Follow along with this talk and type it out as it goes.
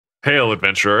Hail,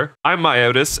 adventurer! I'm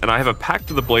Myotis, and I have a Pact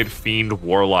of the Blade Fiend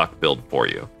Warlock build for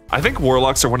you. I think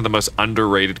Warlocks are one of the most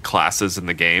underrated classes in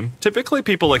the game. Typically,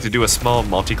 people like to do a small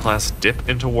multi-class dip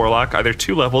into Warlock, either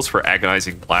 2 levels for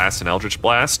Agonizing Blast and Eldritch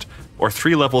Blast, or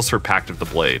 3 levels for Pact of the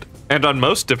Blade. And on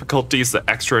most difficulties, the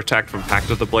extra attack from Pact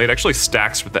of the Blade actually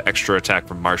stacks with the extra attack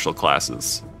from martial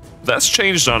classes. That's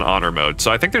changed on Honor mode,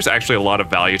 so I think there's actually a lot of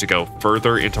value to go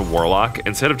further into Warlock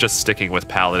instead of just sticking with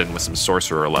Paladin with some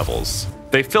Sorcerer levels.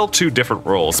 They fill 2 different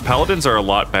roles. Paladins are a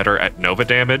lot better at Nova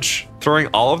damage, throwing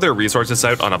all of their resources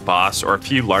out on a boss or a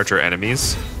few larger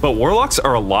enemies, but Warlocks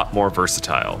are a lot more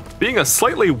versatile. Being a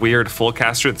slightly weird full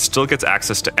caster that still gets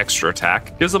access to extra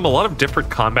attack gives them a lot of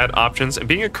different combat options, and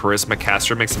being a Charisma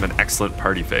caster makes them an excellent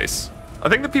party face. I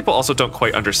think that people also don't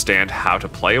quite understand how to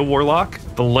play a Warlock.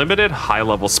 The limited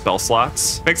high-level spell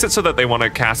slots makes it so that they want to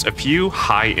cast a few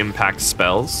high-impact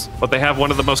spells, but they have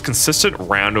one of the most consistent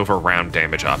round-over-round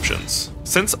damage options.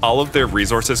 Since all of their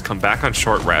resources come back on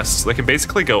short rests, they can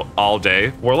basically go all day.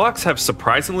 Warlocks have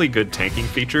surprisingly good tanking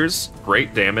features,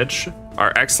 great damage,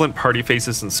 are excellent party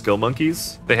faces and skill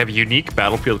monkeys. They have unique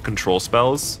battlefield control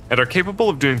spells, and are capable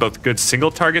of doing both good single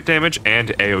target damage and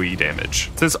AoE damage.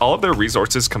 Since all of their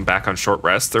resources come back on short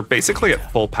rest, they're basically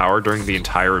at full power during the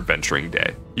entire adventuring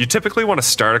day. You typically want to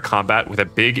start a combat with a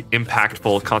big,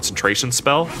 impactful concentration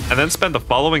spell, and then spend the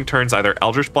following turns either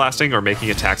Eldritch Blasting or making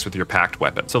attacks with your Pact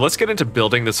weapon. So let's get into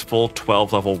building this full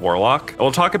 12-level Warlock, and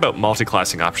we'll talk about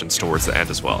multi-classing options towards the end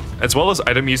as well as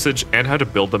item usage and how to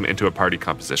build them into a party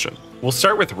composition. We'll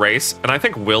start with race, and I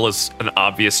think Will is an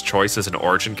obvious choice as an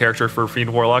origin character for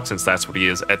Fiend Warlock since that's what he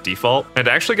is at default, and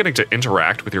actually getting to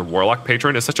interact with your Warlock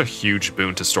patron is such a huge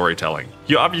boon to storytelling.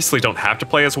 You obviously don't have to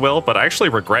play as Will, but I actually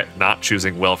regret not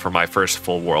choosing Will for my first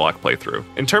full Warlock playthrough.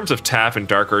 In terms of TAF and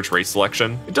Dark Urge race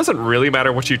selection, it doesn't really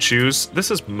matter what you choose. This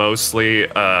is mostly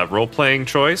a role-playing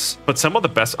choice, but some of the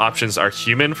best options are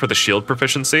Human for the shield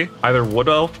proficiency, either Wood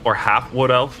Elf or half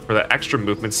Wood Elf for the extra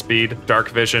movement speed,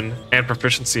 dark vision, and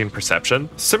proficiency in perception.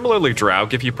 Similarly, Drow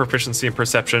give you proficiency in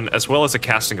perception as well as a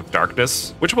casting of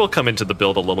darkness, which will come into the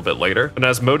build a little bit later. And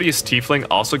Asmodeus Tiefling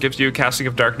also gives you a casting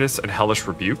of darkness and hellish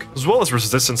rebuke, as well as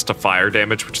resistance to fire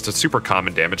damage, which is a super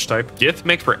common damage type. Gith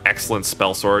make for excellent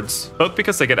spell swords, both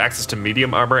because they get access to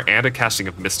medium armor and a casting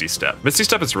of Misty Step. Misty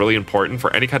Step is really important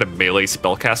for any kind of melee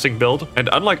spellcasting build, and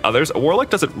unlike others, a Warlock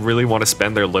doesn't really want to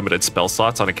spend their limited spell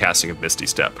slots on a casting of Misty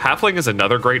Step. Halfling is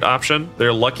another great option.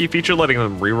 Their lucky feature, letting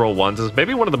them reroll ones, is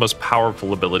maybe one of the most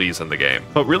powerful abilities in the game.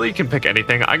 But really, you can pick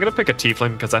anything. I'm going to pick a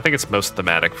Tiefling because I think it's most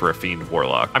thematic for a Fiend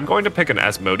Warlock. I'm going to pick an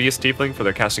Asmodeus Tiefling for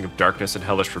their casting of Darkness and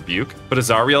Hellish Rebuke, but a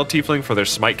Zariel Tiefling for their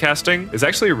Smite casting is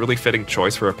actually a really fitting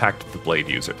choice for a Pact of the Blade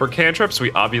user. For cantrips,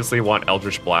 we obviously want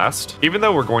Eldritch Blast. Even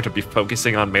though we're going to be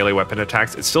focusing on melee weapon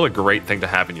attacks, it's still a great thing to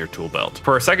have in your tool belt.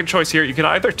 For our second choice here, you can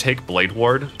either take Blade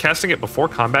Ward. Casting it before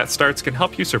combat starts can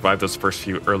help you survive those first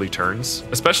few early turns,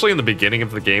 especially in the beginning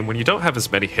of the game when you don't have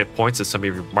as many hit points as some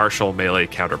of your martial melee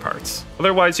counterparts.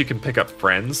 Otherwise, you can pick up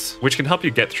Friends, which can help you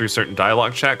get through certain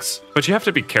dialogue checks, but you have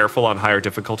to be careful on higher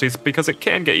difficulties because it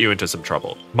can get you into some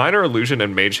trouble. Minor Illusion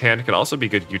and Mage Hand can also be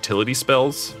good utility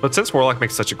spells, but since Warlock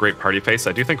makes such a great party face,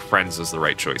 I do think Friends is the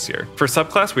right choice here. For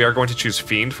subclass, we are going to choose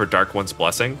Fiend for Dark One's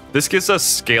Blessing. This gives us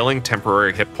scaling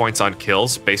temporary hit points on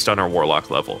kills based on our Warlock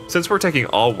level. Since we're taking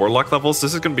all Warlock levels,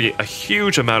 this is going to be a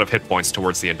huge amount of hit points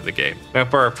towards the end of the game. Now,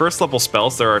 for our first level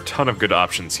spells, there are a ton of good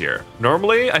options here.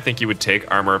 Normally, I think you would take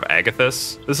Armor of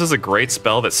Agathis. This is a great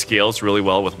spell that scales really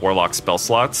well with Warlock spell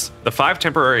slots. The 5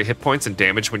 temporary hit points and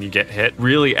damage when you get hit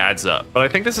really adds up, but I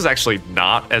think this is actually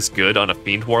not as good on a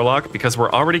Fiend Warlock because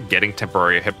we're already getting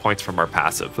temporary hit points from our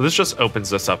passive, so this just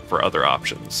opens us up for other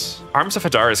options. Arms of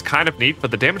Hadar is kind of neat,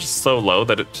 but the damage is so low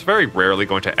that it's very rarely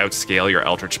going to outscale your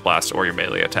Eldritch Blast or your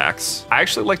melee attacks. I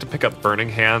actually like to pick up Burning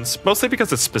Hands, mostly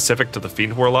because it's specific to the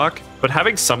Fiend Warlock, but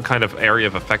having some kind of area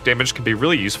of effect damage can be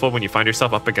really useful when you find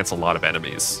yourself up against a lot of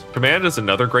enemies. Command is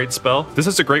another great spell. This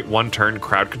is a great one-turn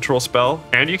crowd control spell,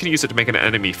 and you can use it to make an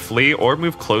enemy flee or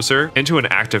move closer into an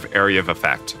active area of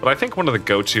effect. But I think one of the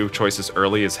go-to choices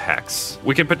early is Hex.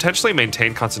 We can potentially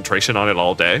maintain concentration on it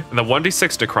all day, and the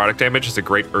 1d6 necrotic damage is a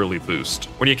great early boost.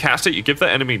 When you cast it, you give the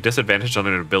enemy disadvantage on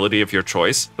an ability of your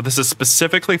choice, but this is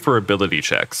specifically for ability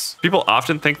checks. People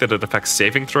often think that it affects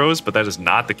saving throws, but that is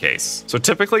not the case. So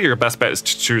typically your best bet is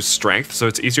to choose Strength, so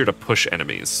it's easier to push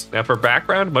enemies. Now for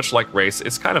background, background, much like race,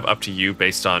 is kind of up to you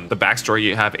based on the backstory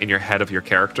you have in your head of your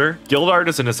character. Guild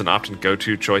Artisan is an often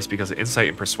go-to choice because insight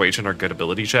and persuasion are good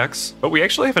ability checks, but we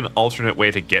actually have an alternate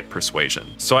way to get persuasion.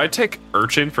 So I'd take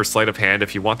Urchin for sleight of hand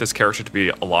if you want this character to be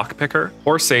a lockpicker,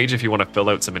 or Sage if you want to fill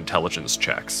out some intelligence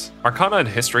checks. Arcana and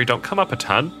History don't come up a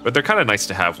ton, but they're kind of nice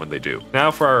to have when they do. Now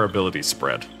for our ability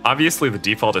spread. Obviously the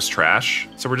default is trash,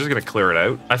 so we're just going to clear it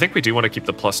out. I think we do want to keep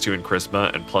the +2 in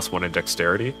Charisma and +1 in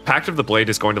Dexterity. Pact of the Blade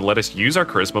is going to let us use our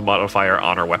Charisma modifier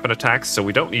on our weapon attacks, so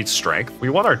we don't need Strength. We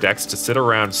want our Dex to sit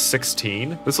around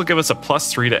 16. This will give us a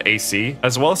 +3 to AC,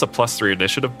 as well as a +3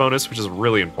 initiative bonus, which is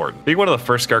really important. Being one of the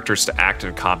first characters to act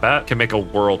in combat can make a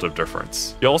world of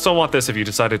difference. You also want this if you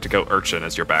decided to go Urchin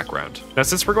as your background. Now,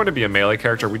 since we're going to be a melee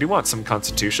character, we do want some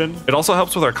Constitution. It also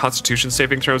helps with our Constitution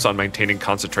saving throws on maintaining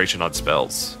concentration on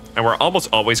spells. And we're almost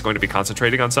always going to be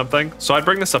concentrating on something, so I'd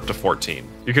bring this up to 14.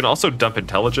 You can also dump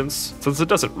Intelligence, since it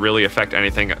doesn't really affect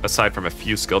anything aside from a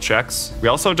few skill checks. We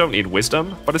also don't need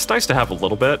Wisdom, but it's nice to have a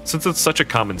little bit, since it's such a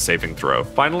common saving throw.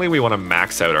 Finally, we want to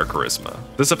max out our Charisma.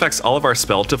 This affects all of our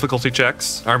spell difficulty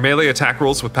checks, our melee attack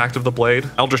rolls with Pact of the Blade,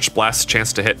 Eldritch Blast's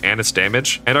chance to hit and its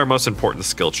damage, and our most important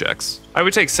skill checks. I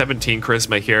would take 17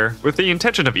 Charisma here, with the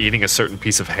intention of eating a certain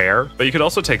piece of hair, but you could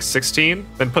also take 16,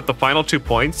 then put the final 2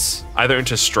 points either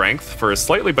into Strength for a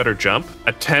slightly better jump,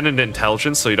 a 10 in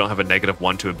Intelligence so you don't have a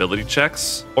 -1 to ability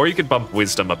checks, or you could bump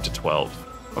Wisdom up to 12.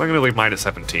 I'm going to leave mine at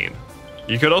 17.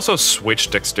 You could also switch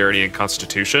Dexterity and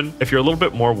Constitution if you're a little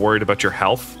bit more worried about your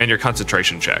health and your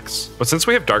concentration checks. But since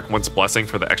we have Dark One's Blessing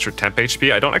for the extra temp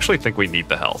HP, I don't actually think we need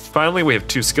the health. Finally, we have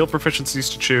 2 skill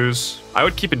proficiencies to choose. I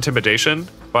would keep Intimidation,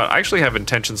 but I actually have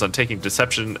intentions on taking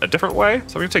Deception a different way,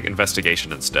 so I'm going to take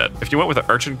Investigation instead. If you went with an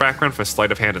Urchin background for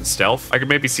Sleight of Hand and Stealth, I could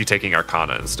maybe see taking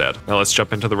Arcana instead. Now let's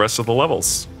jump into the rest of the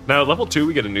levels. Now at level 2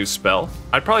 we get a new spell.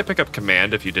 I'd probably pick up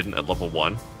Command if you didn't at level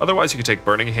 1. Otherwise you could take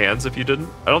Burning Hands if you didn't.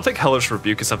 I don't think Hellish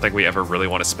Rebuke is something we ever really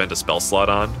want to spend a spell slot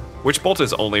on. Witchbolt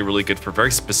is only really good for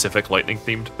very specific lightning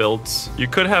themed builds. You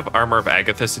could have Armor of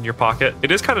Agathis in your pocket.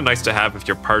 It is kind of nice to have if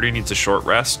your party needs a short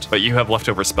rest, but you have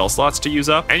leftover spell slots to use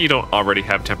up, and you don't already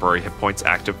have temporary hit points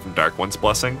active from Dark One's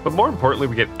Blessing. But more importantly,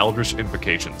 we get Eldritch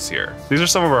Invocations here. These are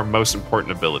some of our most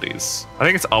important abilities. I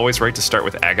think it's always right to start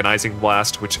with Agonizing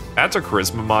Blast, which adds a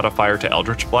Charisma modifier to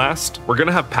Eldritch Blast. We're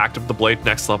gonna have Pact of the Blade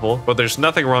next level, but there's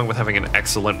nothing wrong with having an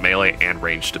excellent melee and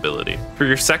ranged ability. For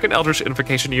your second Eldritch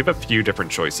Invocation, you have a few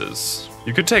different choices.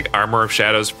 You could take Armor of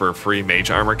Shadows for free mage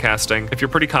armor casting if you're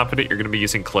pretty confident you're going to be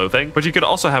using clothing, but you could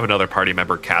also have another party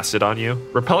member cast it on you.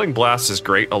 Repelling Blast is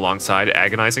great alongside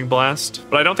Agonizing Blast,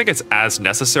 but I don't think it's as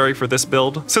necessary for this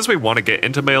build. Since we want to get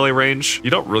into melee range, you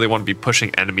don't really want to be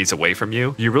pushing enemies away from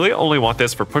you. You really only want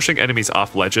this for pushing enemies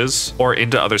off ledges or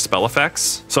into other spell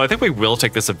effects, so I think we will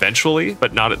take this eventually,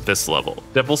 but not at this level.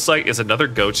 Devil's Sight is another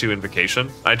go-to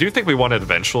invocation. I do think we want it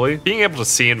eventually. Being able to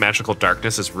see in magical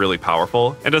darkness is really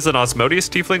powerful, and as an Osmodeus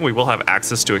Tiefling, we will have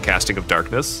access to a casting of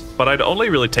darkness, but I'd only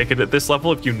really take it at this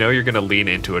level if you know you're going to lean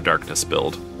into a darkness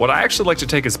build. What I actually like to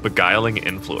take is Beguiling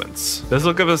Influence. This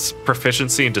will give us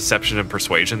proficiency in Deception and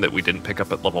Persuasion that we didn't pick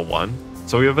up at level 1.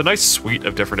 So we have a nice suite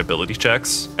of different ability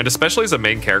checks, and especially as a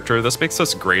main character, this makes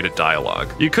us great at dialogue.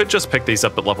 You could just pick these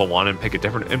up at level 1 and pick a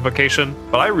different invocation,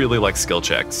 but I really like skill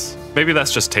checks. Maybe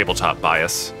that's just tabletop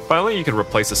bias. Finally, you can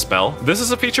replace a spell. This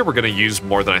is a feature we're going to use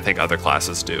more than I think other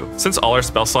classes do. Since all our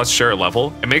spell slots share a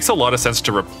level, it makes a lot of sense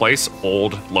to replace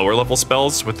old, lower level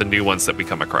spells with the new ones that we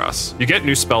come across. You get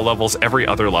new spell levels every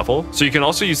other level, so you can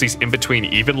also use these in-between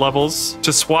even levels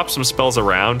to swap some spells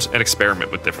around and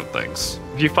experiment with different things.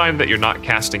 If you find that you're not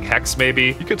casting Hex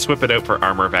maybe, you could swip it out for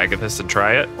Armor of Agathis and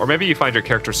try it, or maybe you find your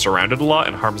character surrounded a lot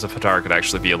and Harms of Hadar could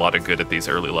actually be a lot of good at these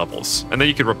early levels, and then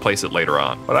you could replace it later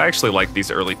on. But I actually like these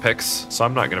early picks, so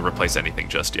I'm not going to replace anything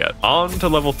just yet. On to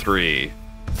level 3.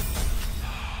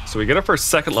 So we get our first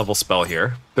second level spell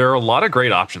here. There are a lot of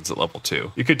great options at level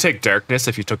 2. You could take Darkness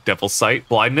if you took Devil's Sight.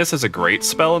 Blindness is a great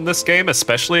spell in this game,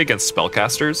 especially against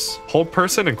spellcasters. Hold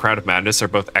Person and Crowd of Madness are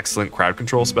both excellent crowd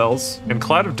control spells. And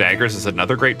Cloud of Daggers is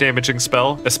another great damaging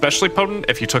spell, especially potent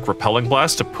if you took Repelling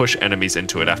Blast to push enemies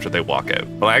into it after they walk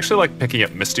out. But I actually like picking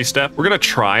up Misty Step. We're going to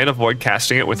try and avoid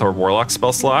casting it with our Warlock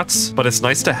spell slots, but it's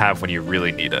nice to have when you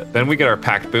really need it. Then we get our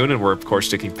Pact boon, and we're of course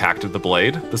taking Pact of the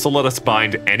Blade. This will let us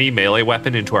bind any melee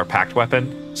weapon into our Pact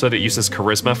weapon. so that it uses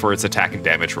charisma for its attack and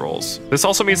damage rolls. This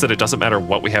also means that it doesn't matter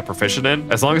what we have proficient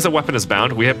in, as long as the weapon is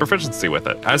bound, we have proficiency with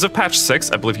it. As of patch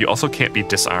 6, I believe you also can't be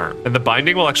disarmed, and the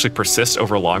binding will actually persist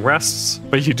over long rests,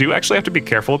 but you do actually have to be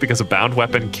careful because a bound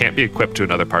weapon can't be equipped to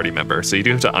another party member, so you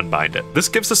do have to unbind it. This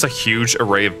gives us a huge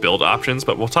array of build options,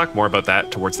 but we'll talk more about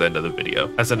that towards the end of the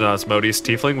video. As an Asmodeus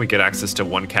Tiefling, we get access to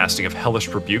 1 casting of Hellish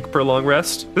Rebuke per long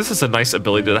rest. This is a nice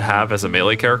ability to have as a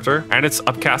melee character, and it's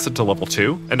upcasted to level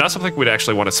 2, and not something we'd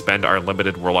actually want to spend our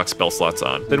limited Warlock spell slots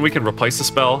on. Then we can replace the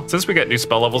spell. Since we get new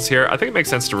spell levels here, I think it makes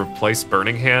sense to replace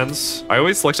Burning Hands. I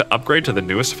always like to upgrade to the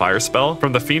newest fire spell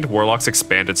from the Fiend Warlock's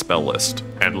expanded spell list.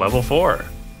 And level 4.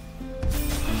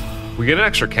 We get an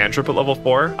extra cantrip at level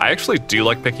 4. I actually do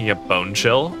like picking up Bone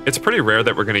Chill. It's pretty rare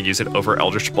that we're going to use it over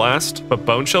Eldritch Blast, but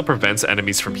Bone Chill prevents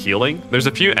enemies from healing. There's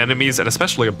a few enemies, and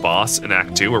especially a boss in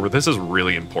Act 2, where this is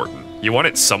really important. You want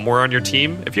it somewhere on your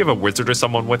team. If you have a wizard or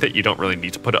someone with it, you don't really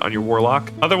need to put it on your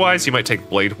warlock. Otherwise, you might take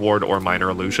Blade Ward or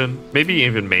Minor Illusion. Maybe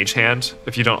even Mage Hand,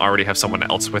 if you don't already have someone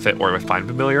else with it or with Find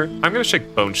Familiar. I'm going to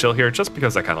take Bone Chill here just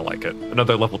because I kind of like it.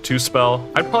 Another level 2 spell.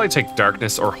 I'd probably take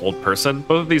Darkness or Hold Person.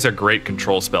 Both of these are great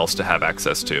control spells to have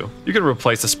access to. You can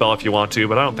replace a spell if you want to,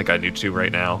 but I don't think I need to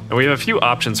right now. And we have a few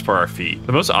options for our feat.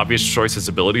 The most obvious choice is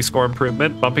ability score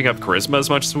improvement, bumping up charisma as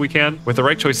much as we can. With the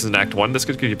right choices in Act 1, this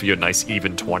could give you a nice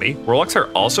even 20. Warlocks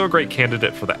are also a great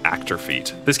candidate for the Actor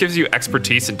feat. This gives you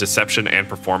expertise in deception and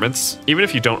performance, even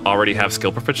if you don't already have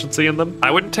skill proficiency in them. I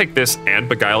wouldn't take this and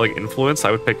Beguiling Influence,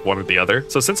 I would pick one or the other.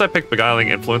 So since I picked Beguiling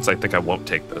Influence, I think I won't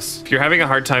take this. If you're having a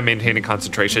hard time maintaining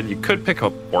concentration, you could pick a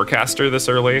Forecaster this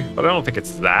early, but I don't think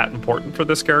it's that important for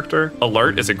this character.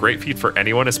 Alert is a great feat for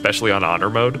anyone, especially on Honor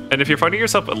mode. And if you're finding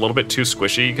yourself a little bit too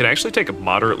squishy, you can actually take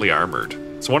Moderately Armored.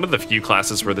 It's one of the few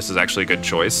classes where this is actually a good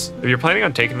choice. If you're planning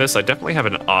on taking this, I definitely have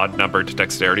an odd numbered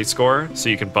dexterity score, so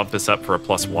you can bump this up for a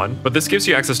 +1, but this gives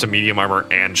you access to medium armor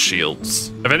and shields.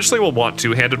 Eventually we'll want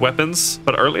two-handed weapons,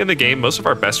 but early in the game, most of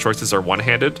our best choices are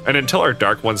one-handed, and until our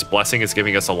Dark One's Blessing is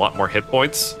giving us a lot more hit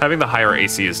points, having the higher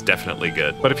AC is definitely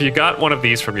good. But if you got one of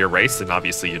these from your race, then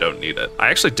obviously you don't need it.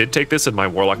 I actually did take this in my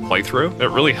Warlock playthrough. It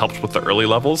really helped with the early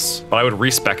levels, but I would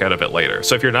respec out of it later.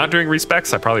 So if you're not doing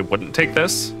respecs, I probably wouldn't take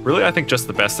this. Really, I think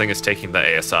just the best thing is taking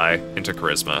the ASI into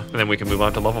Charisma, and then we can move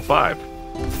on to level 5.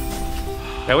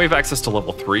 Now we have access to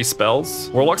level 3 spells.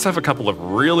 Warlocks have a couple of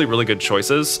really good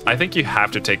choices. I think you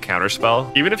have to take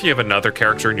Counterspell. Even if you have another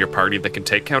character in your party that can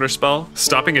take Counterspell,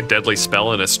 stopping a deadly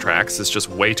spell in its tracks is just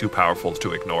way too powerful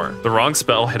to ignore. The wrong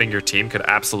spell hitting your team could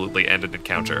absolutely end an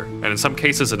encounter, and in some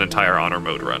cases an entire Honor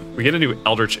mode run. We get a new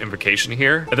Eldritch Invocation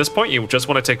here. At this point you just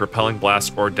want to take Repelling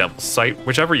Blast or Devil's Sight,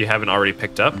 whichever you haven't already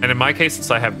picked up. And in my case,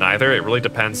 since I have neither, it really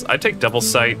depends. I'd take Devil's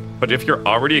Sight, but if you're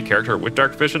already a character with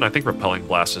Dark Vision, I think Repelling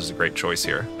Blast is a great choice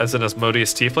here. As an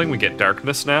Asmodeus Tiefling, we get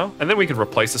Darkness now, and then we can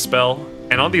replace a spell.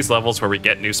 And on these levels where we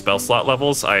get new spell slot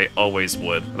levels, I always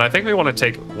would. And I think we want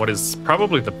to take what is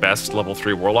probably the best level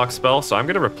 3 Warlock spell, so I'm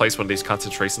going to replace one of these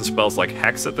concentration spells like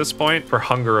Hex at this point for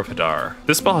Hunger of Hadar.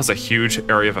 This spell has a huge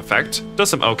area of effect, does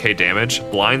some okay damage,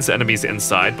 blinds enemies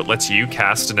inside, but lets you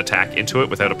cast an attack into it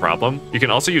without a problem. You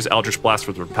can also use Eldritch Blast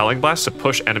with Repelling Blast to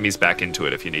push enemies back into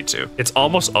it if you need to. It's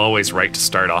almost always right to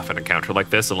start off an encounter like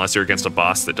this unless you're against a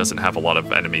boss that doesn't have a lot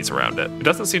of enemies around it. It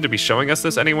doesn't seem to be showing us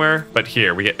this anywhere, but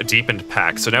here we get a Deepened Pact.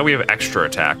 So now we have extra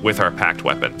attack with our Pact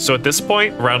weapon. So at this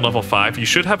point, around level 5, you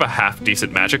should have a half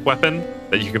decent magic weapon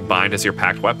that you can bind as your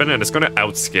Pact weapon, and it's going to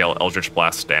outscale Eldritch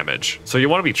Blast damage. So you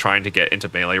want to be trying to get into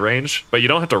melee range, but you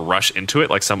don't have to rush into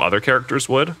it like some other characters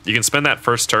would. You can spend that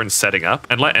first turn setting up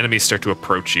and let enemies start to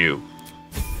approach you.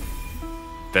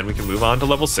 Then we can move on to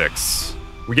level 6.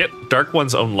 We get Dark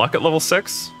One's Own Luck at level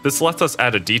 6. This lets us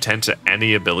add a d10 to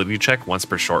any ability check once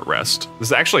per short rest. This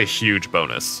is actually a huge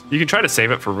bonus. You can try to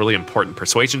save it for really important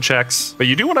persuasion checks, but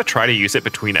you do want to try to use it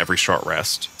between every short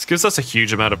rest. This gives us a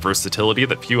huge amount of versatility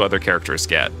that few other characters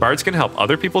get. Bards can help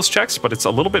other people's checks, but it's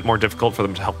a little bit more difficult for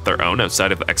them to help their own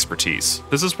outside of expertise.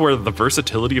 This is where the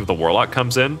versatility of the Warlock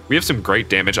comes in. We have some great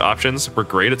damage options, we're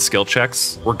great at skill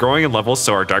checks, we're growing in levels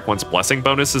so our Dark One's Blessing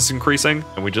bonus is increasing,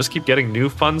 and we just keep getting new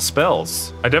fun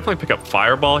spells. I definitely pick up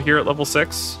Fireball here at level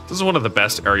 6. This is one of the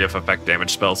best area of effect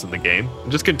damage spells in the game,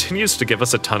 and just continues to give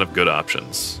us a ton of good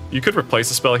options. You could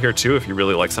replace a spell here too if you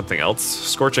really like something else.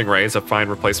 Scorching Ray is a fine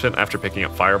replacement after picking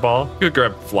up Fireball. You could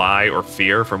grab Fly or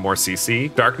Fear for more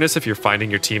CC. Darkness if you're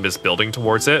finding your team is building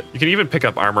towards it. You can even pick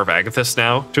up Armor of Agathis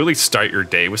now to at least start your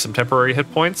day with some temporary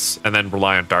hit points, and then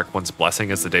rely on Dark One's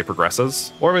Blessing as the day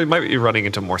progresses. Or we might be running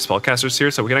into more spellcasters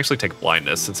here, so we can actually take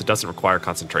Blindness since it doesn't require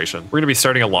concentration. We're going to be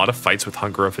starting a lot of fights with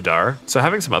Hunger of Hadar, so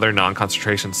having some other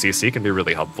non-concentration CC can be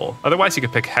really helpful. Otherwise, you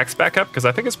could pick Hex back up because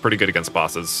I think it's pretty good against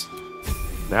bosses.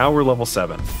 Now we're level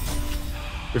 7.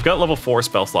 We've got level 4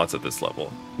 spell slots at this level.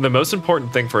 And the most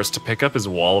important thing for us to pick up is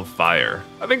Wall of Fire.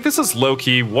 I think this is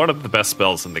low-key one of the best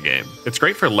spells in the game. It's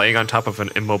great for laying on top of an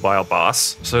immobile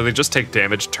boss, so they just take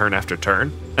damage turn after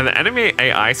turn. And the enemy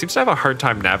AI seems to have a hard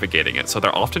time navigating it, so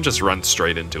they'll often just run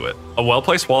straight into it. A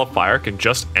well-placed Wall of Fire can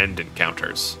just end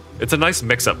encounters. It's a nice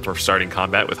mix-up for starting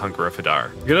combat with Hunger of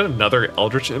Hadar. We get another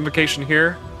Eldritch Invocation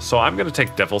here, so I'm going to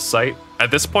take Devil's Sight. At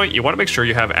this point, you want to make sure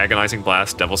you have Agonizing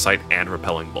Blast, Devil's Sight, and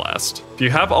Repelling Blast. If you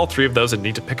have all 3 of those and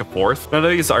need to pick a 4th, none of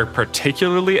these are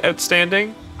particularly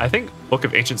outstanding. I think Book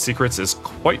of Ancient Secrets is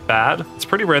quite bad. It's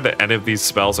pretty rare that any of these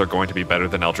spells are going to be better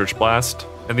than Eldritch Blast.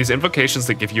 And these invocations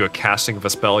that give you a casting of a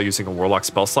spell using a Warlock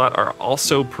spell slot are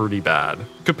also pretty bad. You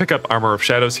could pick up Armor of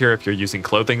Shadows here if you're using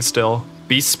clothing still.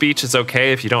 Beast Speech is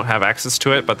okay if you don't have access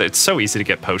to it, but it's so easy to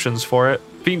get potions for it.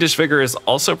 Fiendish Vigor is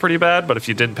also pretty bad, but if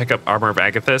you didn't pick up Armor of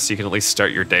Agathis, you can at least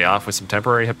start your day off with some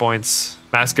temporary hit points.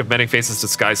 Mask of Many Faces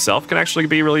Disguise Self can actually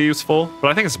be really useful, but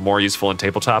I think it's more useful in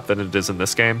tabletop than it is in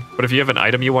this game. But if you have an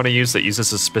item you want to use that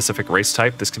uses a specific race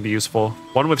type, this can be useful.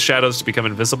 One with shadows to become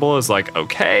invisible is like,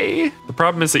 okay. The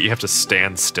problem is that you have to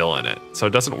stand still in it, so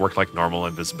it doesn't work like normal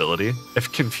invisibility.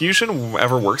 If Confusion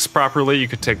ever works properly, you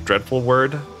could take Dreadful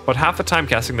Word, but half the time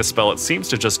casting this spell, it seems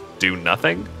to just do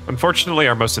nothing. Unfortunately,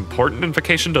 our most important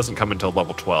invocation doesn't come until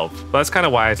level 12. But that's kind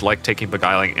of why I like taking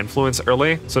Beguiling Influence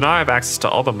early, so now I have access to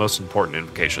all the most important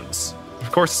invocations.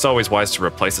 Of course, it's always wise to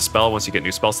replace a spell once you get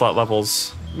new spell slot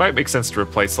levels. It might make sense to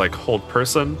replace like Hold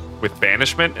Person with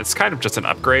Banishment. It's kind of just an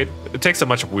upgrade. It takes a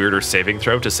much weirder saving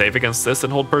throw to save against this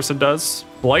than Hold Person does.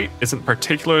 Blight isn't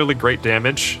particularly great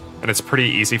damage, and it's pretty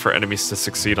easy for enemies to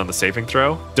succeed on the saving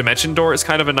throw. Dimension Door is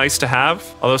kind of a nice to have,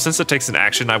 although since it takes an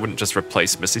action, I wouldn't just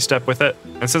replace Misty Step with it.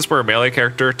 And since we're a melee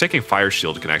character, taking Fire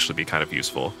Shield can actually be kind of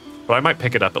useful, but I might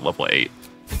pick it up at level 8.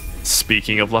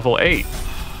 Speaking of level 8,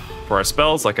 for our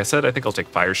spells, like I said, I think I'll take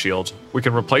Fire Shield. We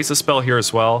can replace a spell here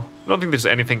as well. I don't think there's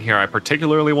anything here I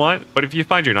particularly want, but if you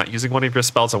find you're not using one of your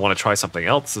spells and want to try something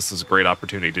else, this is a great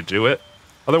opportunity to do it.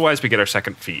 Otherwise, we get our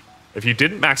second feat. If you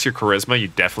didn't max your Charisma, you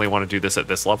definitely want to do this at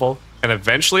this level. And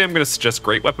eventually I'm going to suggest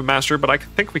Great Weapon Master, but I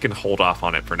think we can hold off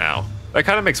on it for now. That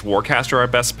kind of makes Warcaster our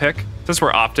best pick, since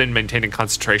we're often maintaining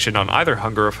concentration on either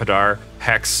Hunger of Hadar,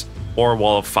 Hex, or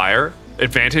Wall of Fire.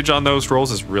 Advantage on those rolls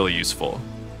is really useful.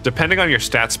 Depending on your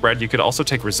stat spread, you could also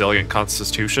take Resilient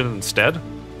Constitution instead.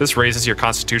 This raises your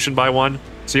Constitution by 1,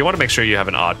 so you want to make sure you have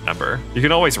an odd number. You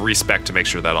can always respec to make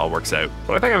sure that all works out,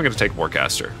 but I think I'm going to take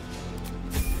Warcaster.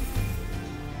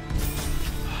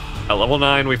 At level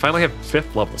 9, we finally have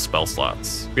 5th level spell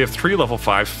slots. We have 3 level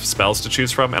 5 spells to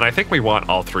choose from, and I think we want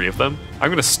all 3 of them. I'm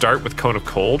going to start with Cone of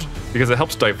Cold, because it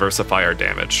helps diversify our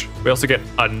damage. We also get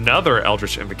another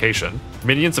Eldritch Invocation.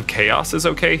 Minions of Chaos is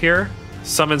okay here.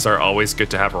 Summons are always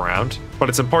good to have around, but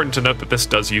it's important to note that this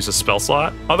does use a spell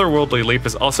slot. Otherworldly Leap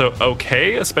is also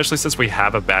okay, especially since we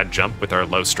have a bad jump with our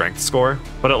low strength score.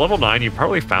 But at level 9, you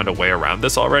probably found a way around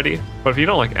this already, but if you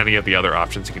don't like any of the other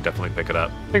options, you can definitely pick it up.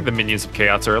 I think the Minions of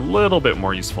Chaos are a little bit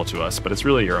more useful to us, but it's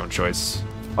really your own choice.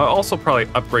 I'll also probably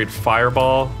upgrade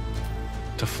Fireball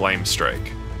to Flame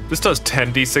Strike. This does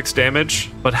 10d6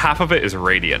 damage, but half of it is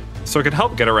radiant, so it can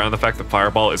help get around the fact that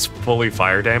Fireball is fully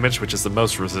fire damage, which is the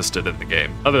most resisted in the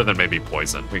game, other than maybe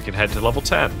Poison. We can head to level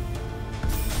 10.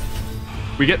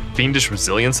 We get Fiendish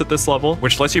Resilience at this level,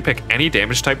 which lets you pick any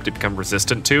damage type to become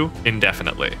resistant to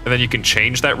indefinitely, and then you can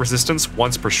change that resistance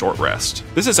once per short rest.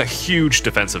 This is a huge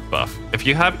defensive buff. If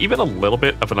you have even a little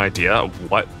bit of an idea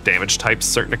of what damage types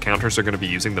certain encounters are going to be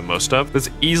using the most of, this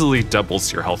easily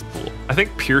doubles your health pool. I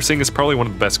think Piercing is probably one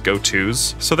of the best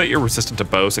go-tos, so that you're resistant to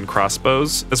bows and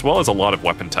crossbows, as well as a lot of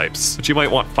weapon types. But you might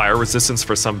want Fire Resistance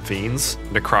for some fiends,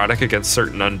 Necrotic against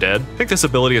certain undead. I think this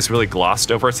ability is really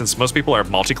glossed over since most people are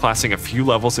multi-classing a few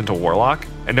levels into Warlock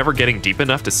and never getting deep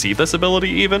enough to see this ability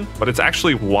even, but it's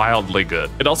actually wildly good.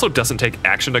 It also doesn't take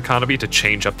action economy to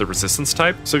change up the resistance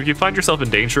type, so if you find yourself in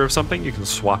danger of something, you can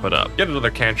swap it up. Get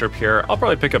another cantrip here. I'll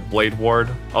probably pick up Blade Ward,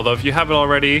 although if you have it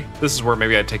already, this is where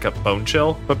maybe I'd take up Bone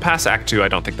Chill, but past Act 2, I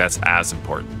don't think that's as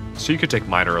important. So you could take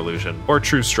Minor Illusion or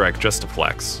True Strike just to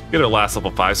flex. Get our last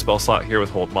level 5 spell slot here with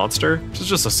Hold Monster, which is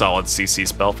just a solid CC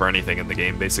spell for anything in the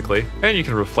game basically. And you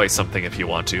can replace something if you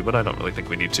want to, but I don't really think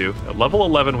we need to. At level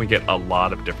 11 we get a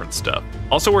lot of different stuff.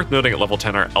 Also worth noting at level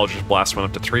 10 our Eldritch Blast went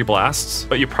up to 3 blasts,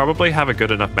 but you probably have a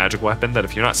good enough magic weapon that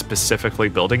if you're not specifically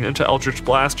building into Eldritch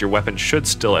Blast, your weapon should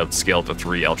still outscale the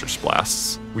 3 Eldritch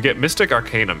Blasts. We get Mystic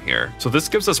Arcanum here. So this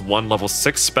gives us one level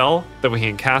 6 spell that we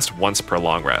can cast once per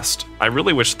long rest. I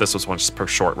really wish this was once per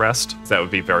short rest. That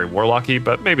would be very warlocky,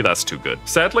 but maybe that's too good.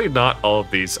 Sadly, not all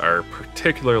of these are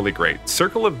particularly great.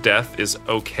 Circle of Death is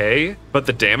okay, but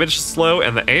the damage is slow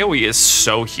and the AoE is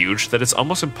so huge that it's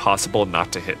almost impossible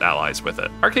not to hit allies with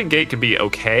it. Arcane Gate can be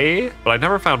okay, but I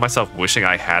never found myself wishing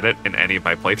I had it in any of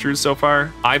my playthroughs so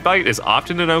far. Eye Bite is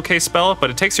often an okay spell, but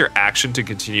it takes your action to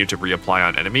continue to reapply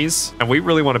on enemies, and we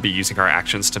really want to be using our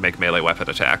actions to make melee weapon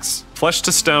attacks. Flesh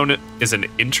to Stone is an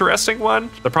interesting one.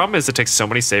 The problem is it takes so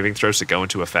many saving throws to go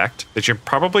into effect that you're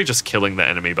probably just killing the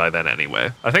enemy by then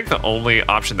anyway. I think the only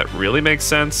option that really makes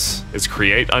sense is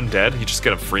Create Undead. You just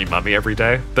get a free mummy every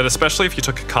day. Then especially if you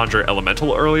took Conjure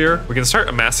Elemental earlier, we can start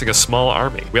amassing a small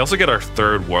army. We also get our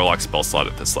 3rd Warlock spell slot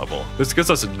at this level. This gives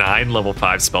us 9 level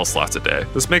 5 spell slots a day.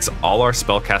 This makes all our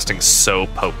spell casting so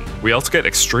potent. We also get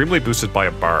extremely boosted by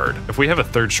a Bard. If we have a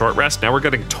 3rd short rest, now we're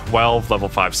getting 12 level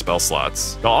 5 spell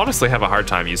slots. You'll honestly have a hard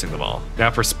time using them all.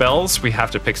 Now for spells, we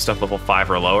have to pick stuff level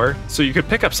 5 or lower. So you could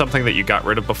pick up something that you got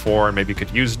rid of before and maybe you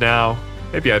could use now.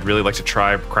 Maybe I'd really like to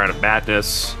try Crown of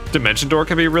Madness. Dimension Door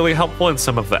can be really helpful in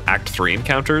some of the Act 3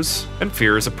 encounters, and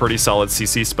Fear is a pretty solid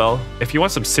CC spell. If you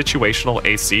want some situational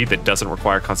AC that doesn't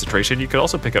require concentration, you could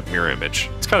also pick up Mirror Image.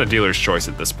 It's kind of dealer's choice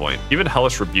at this point. Even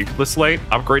Hellish Rebuke this late,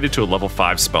 upgraded to a level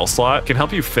 5 spell slot, can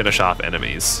help you finish off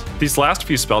enemies. These last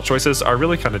few spell choices are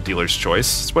really kind of dealer's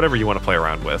choice. It's whatever you want to play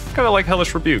around with. Kind of like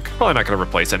Hellish Rebuke. Probably not going to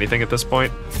replace anything at this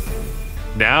point.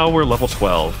 Now we're level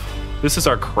 12. This is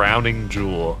our crowning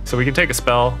jewel. So we can take a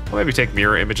spell, or maybe take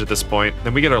Mirror Image at this point.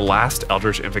 Then we get our last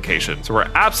Eldritch Invocation. So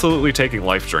we're absolutely taking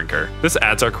Life Drinker. This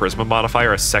adds our Charisma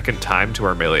modifier a 2nd time to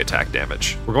our melee attack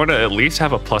damage. We're going to at least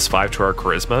have a +5 to our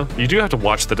Charisma. You do have to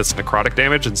watch that it's necrotic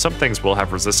damage, and some things will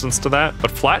have resistance to that, but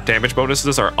flat damage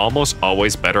bonuses are almost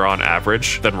always better on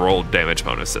average than rolled damage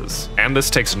bonuses. And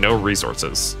this takes no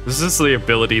resources. This is the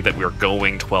ability that we're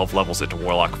going 12 levels into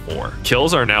Warlock for.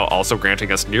 Kills are now also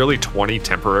granting us nearly 20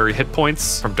 temporary hit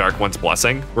points from Dark One's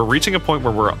Blessing. We're reaching a point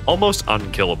where we're almost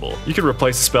unkillable. You can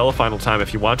replace a spell a final time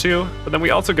if you want to, but then we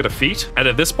also get a feat, and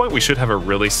at this point we should have a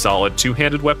really solid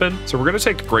 2-handed weapon, so we're going to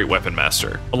take Great Weapon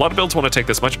Master. A lot of builds want to take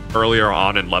this much earlier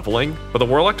on in leveling, but the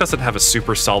Warlock doesn't have a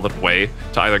super solid way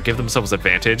to either give themselves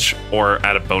advantage or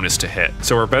add a bonus to hit.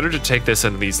 So we're better to take this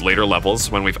in these later levels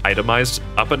when we've itemized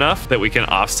up enough that we can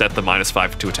offset the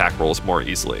 -5 to attack rolls more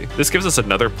easily. This gives us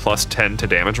another +10 to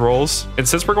damage rolls, and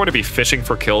since we're going to be fishing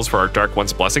for kills for our Dark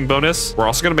One's Blessing bonus, we're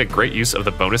also going to make great use of the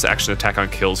bonus action attack on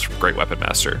kills from Great Weapon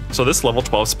Master. So this level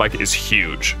 12 spike is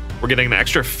huge. We're getting an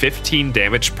extra 15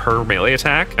 damage per melee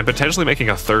attack and potentially making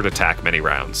a 3rd attack many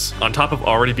rounds. On top of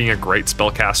already being a great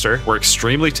spellcaster, we're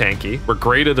extremely tanky, we're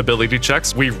great at ability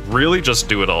checks, we really just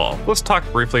do it all. Let's talk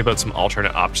briefly about some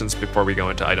alternate options before we go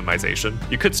into itemization.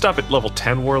 You could stop at level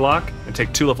 10 Warlock and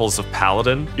take 2 levels of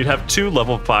Paladin. You'd have 2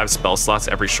 level 5 spell slots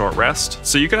every short rest,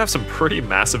 so you could have some pretty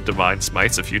massive Divine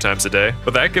Smites a few times a day,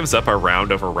 but that gives up our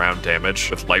round over round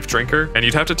damage with Life Drinker, and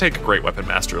you'd have to take Great Weapon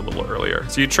Master a little earlier.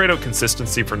 So you trade out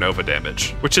consistency for Nova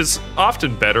damage, which is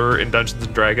often better in Dungeons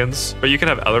 & Dragons, but you can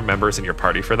have other members in your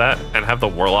party for that, and have the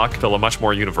Warlock fill a much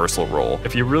more universal role.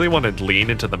 If you really want to lean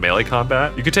into the melee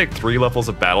combat, you could take 3 levels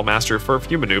of Battle Master for a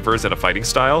few maneuvers and a fighting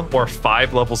style, or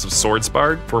 5 levels of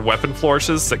Swordsbard for weapon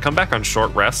flourishes that come back on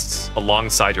short rests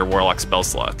alongside your Warlock spell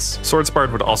slots.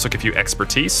 Swordsbard would also give you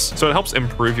expertise, so it helps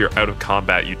improve your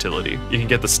out-of-combat utility. You can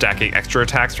get the stacking extra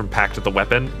attacks from Pact of the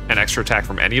Weapon, an extra attack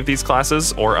from any of these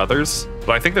classes or others,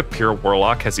 but I think that pure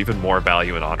Warlock has even more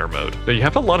value in Honor mode. Now you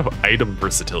have a lot of item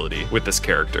versatility with this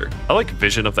character. I like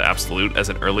Vision of the Absolute as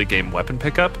an early game weapon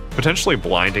pickup. Potentially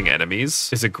blinding enemies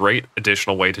is a great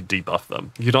additional way to debuff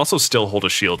them. You can also still hold a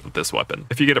shield with this weapon,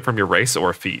 if you get it from your race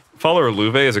or a feat. Follower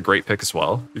Luve is a great pick as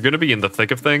well. You're going to be in the thick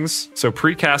of things, so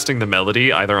pre-casting the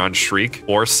melody either on Shriek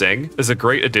or Sing is a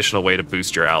great additional way to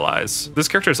boost your allies. This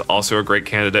character is also a great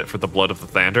candidate for the Blood of the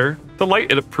Thander. The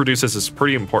light it produces is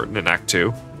pretty important in Act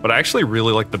 2, but I actually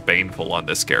really like the Baneful on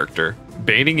this character.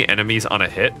 Baning enemies on a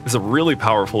hit is a really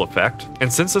powerful effect,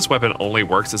 and since this weapon only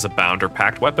works as a bound or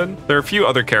pact weapon, there are a few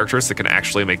other characters that can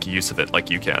actually make use of it like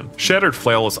you can. Shattered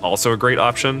Flail is also a great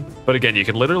option, but again, you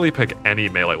can literally pick any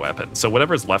melee weapon, so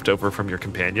whatever's left over from your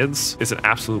companions is an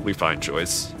absolutely fine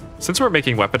choice. Since we're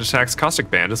making weapon attacks,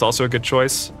 Caustic Band is also a good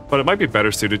choice, but it might be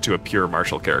better suited to a pure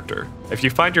martial character. If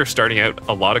you find you're starting out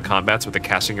a lot of combats with a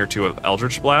casting or two of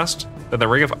Eldritch Blast, then the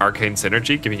Ring of Arcane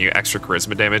Synergy, giving you extra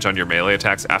charisma damage on your melee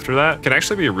attacks after that, can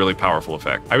actually be a really powerful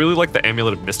effect. I really like the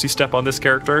Amulet of Misty Step on this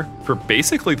character. For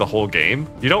basically the whole game,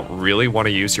 you don't really want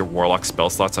to use your Warlock spell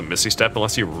slots on Misty Step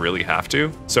unless you really have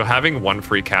to, so having one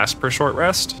free cast per short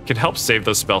rest can help save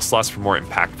those spell slots for more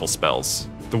impactful spells.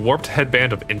 The Warped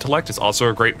Headband of Intellect is also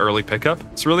a great early pickup.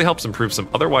 This really helps improve some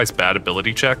otherwise bad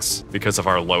ability checks because of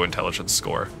our low intelligence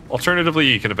score. Alternatively,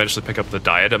 you can eventually pick up the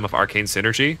Diadem of Arcane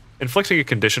Synergy. Inflicting a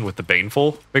condition with the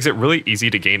Baneful makes it really easy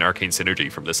to gain Arcane Synergy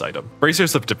from this item.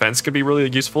 Bracers of Defense can be really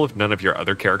useful if none of your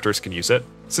other characters can use it,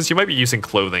 since you might be using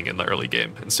clothing in the early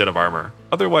game instead of armor.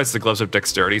 Otherwise, the Gloves of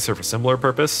Dexterity serve a similar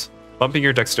purpose, bumping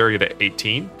your dexterity to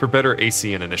 18 for better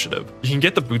AC and initiative. You can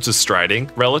get the Boots of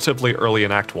Striding relatively early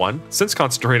in Act 1, since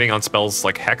concentrating on spells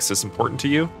like Hex is important to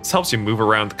you. This helps you move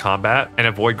around the combat and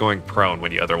avoid going prone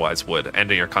when you otherwise would,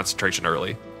 ending your concentration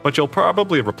early. But you'll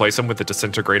probably replace them with the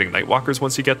Disintegrating Nightwalkers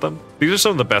once you get them. These are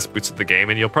some of the best boots of the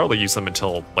game, and you'll probably use them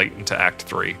until late into Act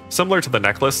 3. Similar to the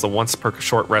necklace, the once per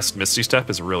short rest Misty Step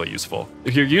is really useful.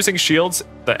 If you're using shields,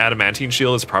 the Adamantine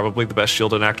Shield is probably the best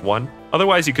shield in Act 1.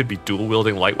 Otherwise, you could be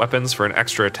dual-wielding light weapons for an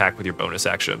extra attack with your bonus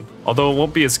action, although it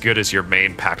won't be as good as your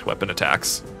main Pact weapon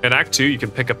attacks. In Act 2, you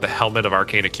can pick up the Helmet of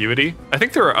Arcane Acuity. I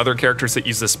think there are other characters that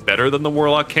use this better than the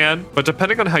Warlock can, but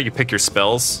depending on how you pick your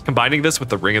spells, combining this with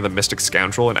the Ring of the Mystic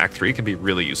Scoundrel in Act 3 can be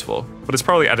really useful, but it's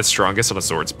probably at its strongest on a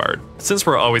Swords Bard. Since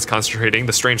we're always concentrating,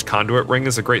 the Strange Conduit Ring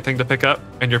is a great thing to pick up,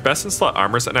 and your best in slot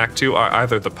armors in Act 2 are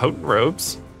either the Potent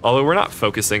Robes, although we're not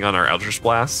focusing on our Eldritch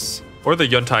Blasts, or the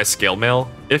Yuntai Scale Mail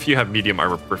if you have medium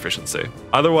armor proficiency.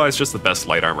 Otherwise, just the best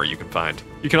light armor you can find.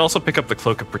 You can also pick up the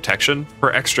Cloak of Protection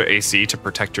for extra AC to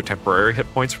protect your temporary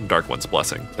hit points from Dark One's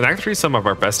Blessing. In Act 3, some of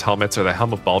our best helmets are the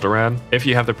Helm of Baldur, if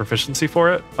you have the proficiency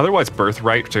for it. Otherwise,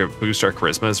 Birthright to boost our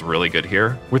charisma is really good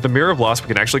here. With the Mirror of Loss, we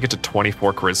can actually get to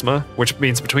 24 charisma, which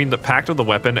means between the Pact of the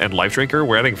Weapon and Lifedrinker,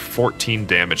 we're adding 14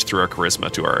 damage through our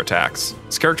charisma to our attacks.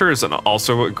 This character is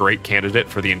also a great candidate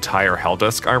for the entire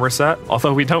Helldusk armor set,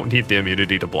 although we don't need the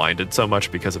immunity to Blinded so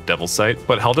much because of Devil's Sight.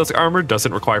 But Helldusk armor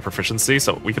doesn't require proficiency,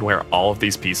 so we can wear all of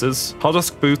these pieces.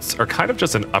 Helldusk boots are kind of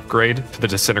just an upgrade to the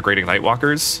Disintegrating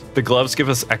Nightwalkers. The gloves give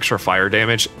us extra fire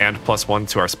damage and +1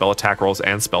 to our spell attack rolls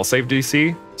and spell save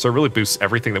DC, so it really boosts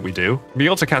everything that we do. Being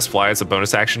able to cast Fly as a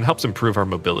bonus action helps improve our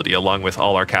mobility, along with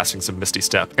all our castings of Misty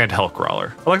Step and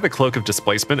Hellcrawler. I like the Cloak of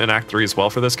Displacement in Act 3 as well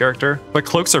for this character, but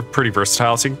cloaks are pretty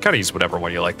versatile, so you can kind of use whatever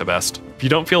one you like the best. If you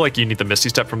don't feel like you need the Misty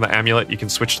Step from the amulet, you can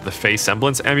switch to the Fey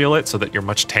Semblance amulet so that you're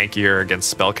much tankier against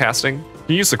spell casting. You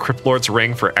can use the Crypt Lord's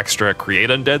Ring for extra Create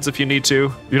Undeads if you need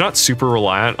to. You're not super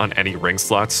reliant on any ring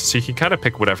slots, so you can kind of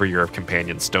pick whatever your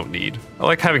companions don't need. I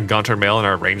like having Gaunter Mail in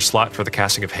our range slot for the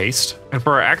casting of Haste. And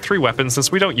for our Act 3 weapons,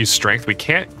 since we don't use Strength, we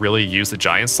can't really use the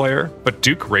Giant Slayer, but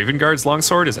Duke Ravenguard's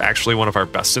Longsword is actually one of our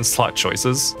best in slot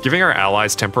choices. Giving our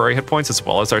allies temporary hit points as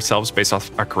well as ourselves based off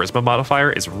our Charisma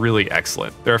modifier is really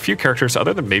excellent. There are a few characters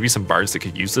other than maybe some bards that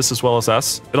could use this as well as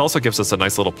us. It also gives us a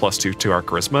nice little +2 to our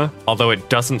Charisma, although it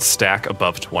doesn't stack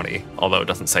above 20, although it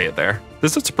doesn't say it there.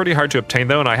 This is pretty hard to obtain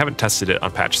though, and I haven't tested it on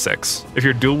patch 6. If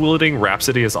you're dual wielding,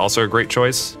 Rhapsody is also a great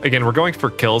choice. Again, we're going for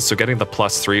kills, so getting the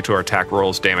 +3 to our attack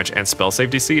rolls, damage, and spell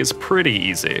save DC is pretty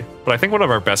easy. But I think one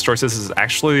of our best choices is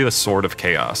actually the Sword of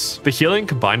Chaos. The healing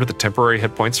combined with the temporary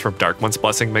hit points from Dark One's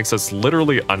Blessing makes us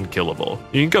literally unkillable.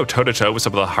 You can go toe-to-toe with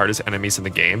some of the hardest enemies in the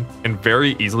game and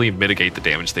very easily mitigate the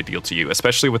damage they deal to you,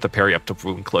 especially with the parry up to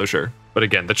wound closure. But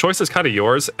again, the choice is kind of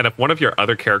yours, and if one of your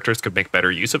other characters could make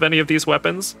better use of any of these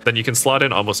weapons, then you can slot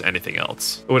in almost anything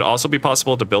else. It would also be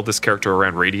possible to build this character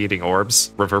around Radiating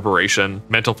Orbs, Reverberation,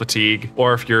 Mental Fatigue,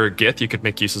 or if you're a Gith, you could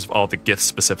make use of all the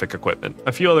Gith-specific equipment.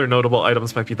 A few other notable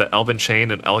items might be the Elven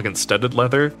Chain and Elegant Studded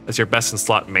Leather as your best in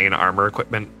slot main armor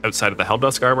equipment outside of the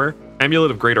Helldusk armor,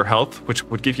 Amulet of Greater Health, which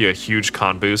would give you a huge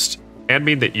con boost, and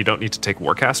mean that you don't need to take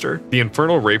Warcaster. The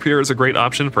Infernal Rapier is a great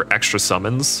option for extra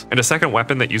summons, and a second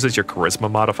weapon that uses your Charisma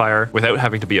modifier without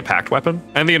having to be a Pact weapon,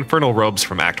 and the Infernal Robes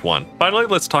from Act 1. Finally,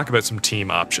 let's talk about some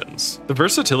team options. The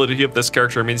versatility of this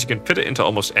character means you can fit it into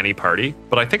almost any party,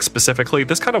 but I think specifically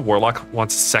this kind of Warlock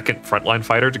wants a second frontline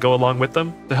fighter to go along with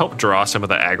them to help draw some of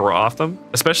the aggro off them,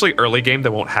 especially early game they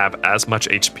won't have as much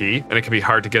HP, and it can be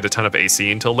hard to get a ton of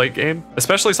AC until late game,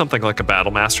 especially something like a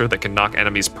Battle Master that can knock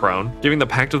enemies prone, giving the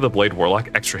Pact of the Blade Warlock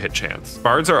extra hit chance.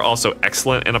 Bards are also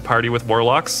excellent in a party with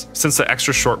Warlocks, since the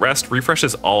extra short rest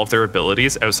refreshes all of their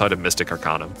abilities outside of Mystic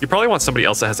Arcanum. You probably want somebody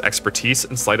else that has expertise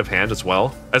in Sleight of Hand as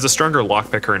well, as a stronger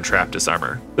Lockpicker and Trap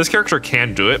Disarmor. This character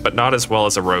can do it, but not as well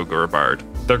as a Rogue or a Bard.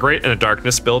 They're great in a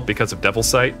Darkness build because of Devil's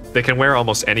Sight. They can wear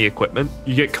almost any equipment.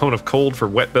 You get Cone of Cold for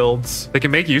wet builds. They can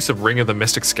make use of Ring of the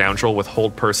Mystic Scoundrel with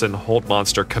Hold Person, Hold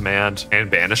Monster, Command, and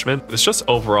Banishment. It's just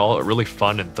overall a really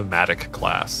fun and thematic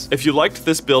class. If you liked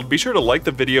this build, be sure to like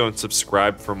the video and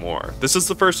subscribe for more. This is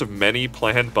the first of many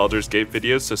planned Baldur's Gate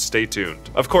videos, so stay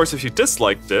tuned. Of course, if you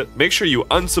disliked it, make sure you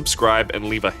unsubscribe and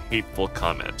leave a hateful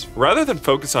comment. Rather than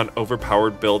focus on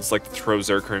overpowered builds like the Throw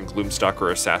Zerker and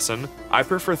Gloomstalker Assassin, I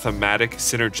prefer thematic,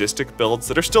 synergistic synergistic builds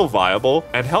that are still viable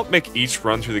and help make each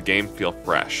run through the game feel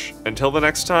fresh. Until the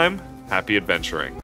next time, happy adventuring.